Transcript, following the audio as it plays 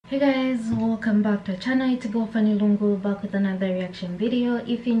Hey guys, welcome back to our channel. It's your girl Fanny Lungu, back with another reaction video.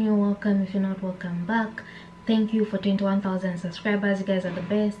 If you're new, welcome. If you're not, welcome back. Thank you for 21,000 subscribers. You guys are the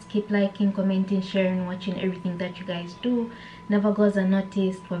best. Keep liking, commenting, sharing, watching everything that you guys do. Never goes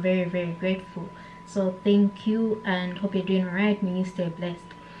unnoticed. We're very grateful. So thank you and hope you're doing alright. May you stay blessed.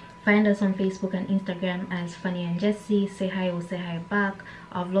 Find us on Facebook and Instagram as Fanny&jessy. Say hi or say hi back.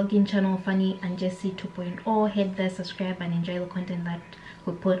 Our vlogging channel Fanny&jessy 2.0. Head there, subscribe and enjoy the content that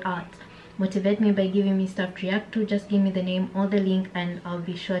we put out. Motivate me by giving me stuff to react to. Just give me the name or the link and I'll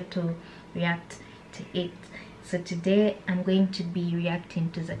be sure to react to it. So today I'm going to be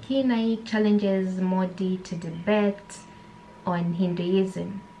reacting to Zakir Naik challenges Modi to debate on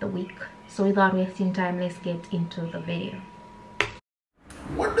Hinduism the week. So without wasting time, let's get into the video.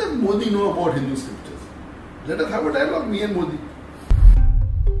 What does Modi know about Hindu scriptures? Let us have a dialogue, me and Modi.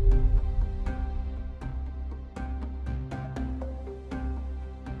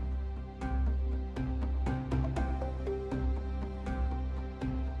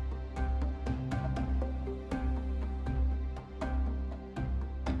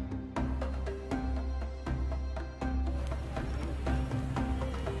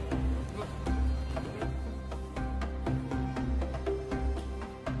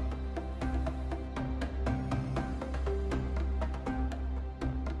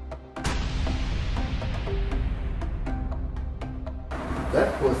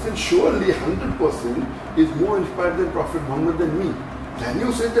 That person surely 100% is more inspired than Prophet Muhammad than me. Can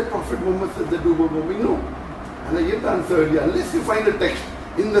you say that Prophet Muhammad said that do bombing? No. And I gave the answer earlier. Unless you find a text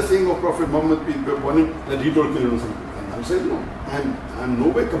in the saying of Prophet Muhammad peace be upon him that he told kill innocent people. And I said no. I'm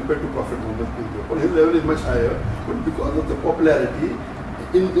nowhere compared to Prophet Muhammad peace be upon him. His level is much higher. But because of the popularity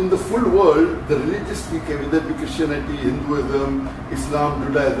in the full world, the religious speaker, whether it be Christianity, Hinduism, Islam,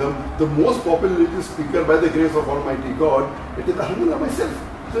 Judaism, the most popular religious speaker by the grace of Almighty God, it is Alhamdulillah myself.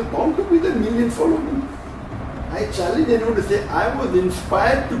 So it's bound to be that millions follow me. I challenge anyone to say, I was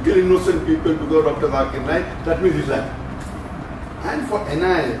inspired to kill innocent people because of Dr. Zakir Naik, that means Islam. And for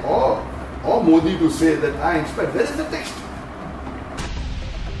NI or Modi to say that I inspired, where is the text?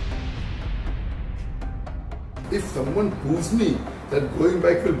 If someone proves me that going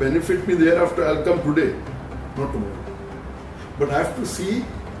back will benefit me thereafter, I'll come today, not tomorrow. But I have to see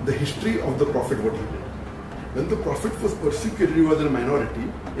the history of the Prophet, what he did. When the Prophet was persecuted, he was in a minority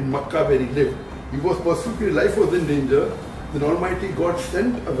in Makkah where he lived. He was persecuted, life was in danger. Then Almighty God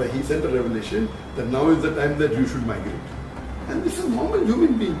sent a revelation that now is the time that you should migrate. And this is normal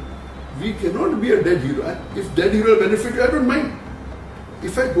human being. We cannot be a dead hero. If dead hero will benefit you, I don't mind.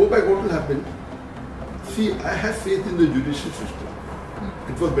 If I go back, what will happen? See, I have faith in the judicial system.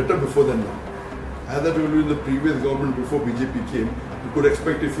 It was better before than now. As I told you, in the previous government, before BJP came, you could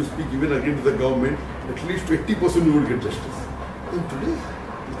expect if you speak even against the government, at least 80% you would get justice. And today,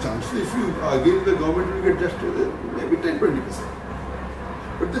 the chances if you are against the government, you will get justice, maybe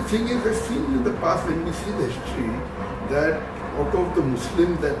 10-20%. But the thing is, I've seen in the past when we see the history that out of the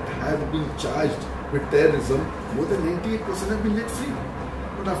Muslims that have been charged with terrorism, more than 98% have been let free.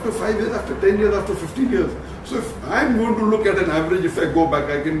 But after 5 years, after 10 years, after 15 years. So if I'm going to look at an average, if I go back,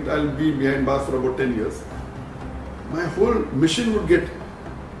 I'll be behind bars for about 10 years. My whole mission would get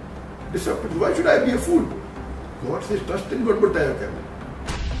disrupted. Why should I be a fool? God says, trust in God, but I have.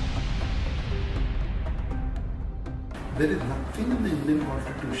 There is nothing in the Indian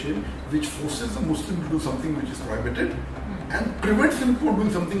constitution which forces a Muslim to do something which is prohibited and prevents him from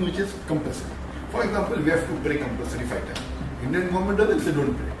doing something which is compulsory. For example, we have to pray compulsory 5 times. Indian government doesn't say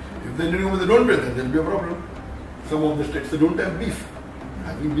don't pray. If the Indian government they don't pray, then there will be a problem. Some of the states they don't have beef.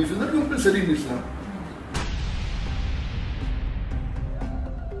 Having beef is not compulsory in Islam.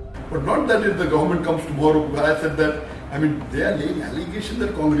 But not that if the government comes tomorrow, where I said that, I mean, they are laying allegations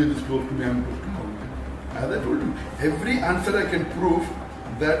that Congress is close to me, I am close to Congress. As I told you, every answer I can prove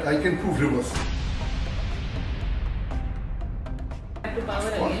that I can prove reverse. To power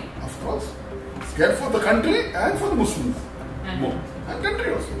again. Of course. Scared for the country and for the Muslims. More. And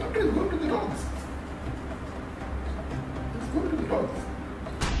country also. Country is going to the dogs. It's going to the dogs.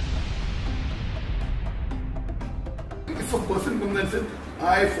 If a person comes and says,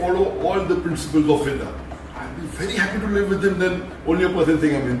 I follow all the principles of Veda, I'll be very happy to live with him than only a person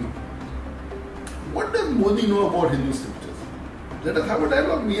saying I'm Hindu. What does Modi know about Hindu scriptures? Let us have a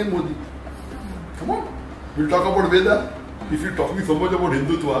dialogue, me and Modi. Come on. We'll talk about Veda. If you're talking so much about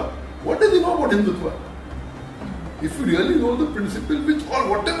Hindutva, what does he know about Hindutva? If you really know the principle, which or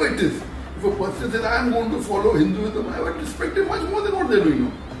whatever it is, if a person says, I am going to follow Hinduism, I would respect him much more than what they are doing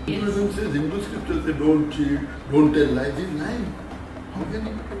now. Hinduism says, Hindu scriptures say, don't cheat, don't tell lies. He's lying. How can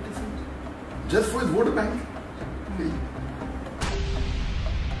he be practicing? Just for his vote bank?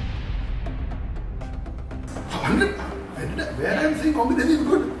 100. Where I am saying Congress is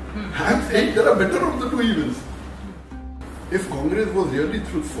good, I am saying there are better of the two evils. If Congress was really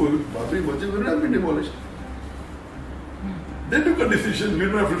truthful, Babri Masjid would have been demolished. They took a decision, we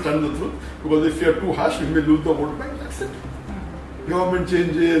don't have to stand the truth, because if you are too harsh, we may lose the vote bank, that's it. Government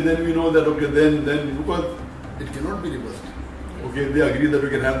changes, then we know that, okay, then, because it cannot be reversed. Okay, they agree that we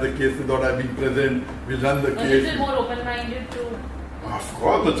can have the case without I being present, we'll run the case. Is it more open-minded to? Of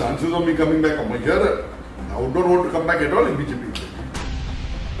course, the chances of me coming back, oh my God, I don't want to come back at all in BJP.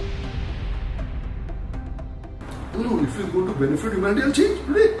 No, if it's going to benefit humanity, I'll change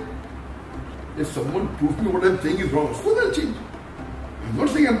today. If someone proves me what I'm saying is wrong, of course I'll change. I'm not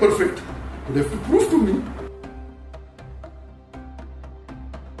saying I'm perfect, but they have to prove to me.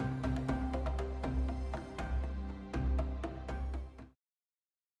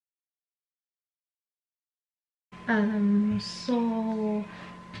 So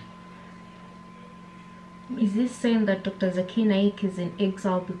is this saying that Dr. Zakir Naik is in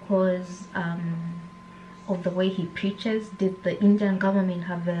exile because of the way he preaches? Did the Indian government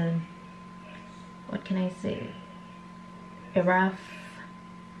have a, what can I say, a rough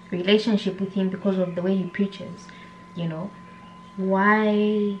relationship with him because of the way he preaches? You know,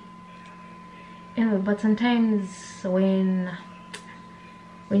 why? Anyway, but sometimes when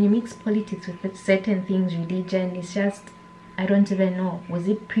you mix politics with certain things, religion, it's just, I don't even know. Was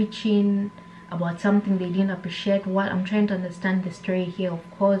it preaching about something they didn't appreciate? What I'm trying to understand the story here. Of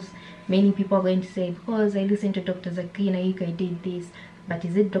course, many people are going to say, because I listened to Dr. Zakir Naik, I did this. But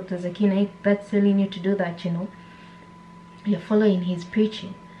is it Dr. Zakir Naik that's telling you to do that? You know, you're following his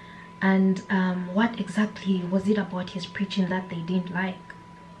preaching. And what exactly was it about his preaching that they didn't like?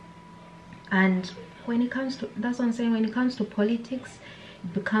 And when it comes to, that's what I'm saying, when it comes to politics,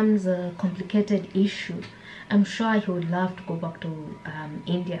 it becomes a complicated issue. I'm sure he would love to go back to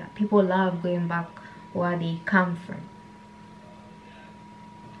India. People love going back where they come from.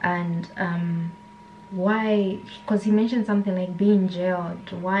 And why? Because he mentioned something like being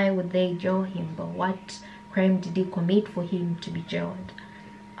jailed. Why would they jail him? But what crime did he commit for him to be jailed?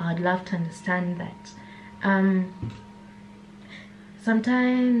 I'd love to understand that.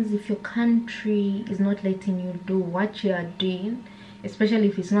 Sometimes if your country is not letting you do what you are doing, especially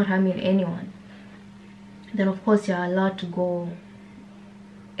if it's not harming anyone, then of course you're allowed to go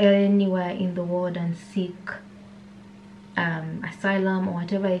anywhere in the world and seek asylum or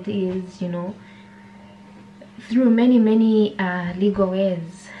whatever it is, you know, through many legal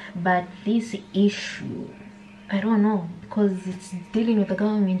ways. But this issue, I don't know, because it's dealing with the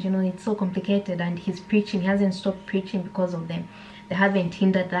government, you know, it's so complicated. And he's preaching, he hasn't stopped preaching because of them. They haven't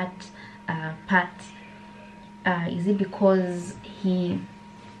hindered that part. Is it because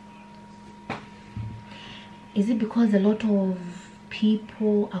a lot of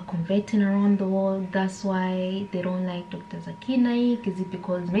people are converting around the world, that's why they don't like Dr. Zakir Naik? Is it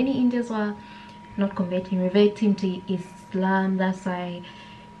because many Indians are not reverting to Islam, that's why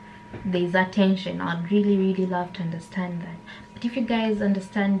there's that tension? I'd really love to understand that. But if you guys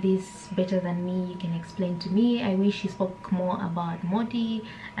understand this better than me, you can explain to me. I wish he spoke more about Modi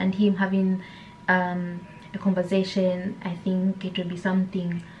and him having a conversation. I think it would be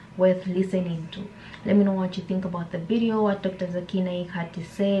something worth listening to. Let me know what you think about the video, what Dr. Zakir Naik had to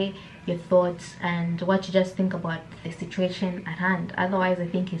say, your thoughts, and what you just think about the situation at hand. Otherwise, I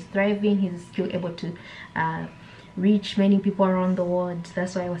think he's thriving. He's still able to reach many people around the world.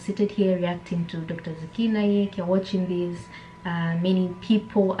 That's why I was seated here reacting to Dr. Zakir Naik. You're watching this. Many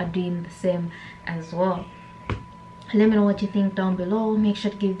people are doing the same as well. Let me know what you think down below. Make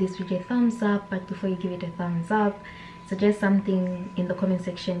sure to give this video a thumbs up. But before you give it a thumbs up, suggest something in the comment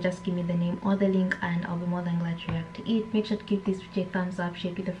section. Just give me the name or the link and I'll be more than glad to react to it. Make sure to give this video a thumbs up,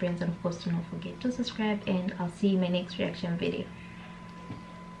 share it with your friends, and of course do not forget to subscribe, and I'll see you in my next reaction video.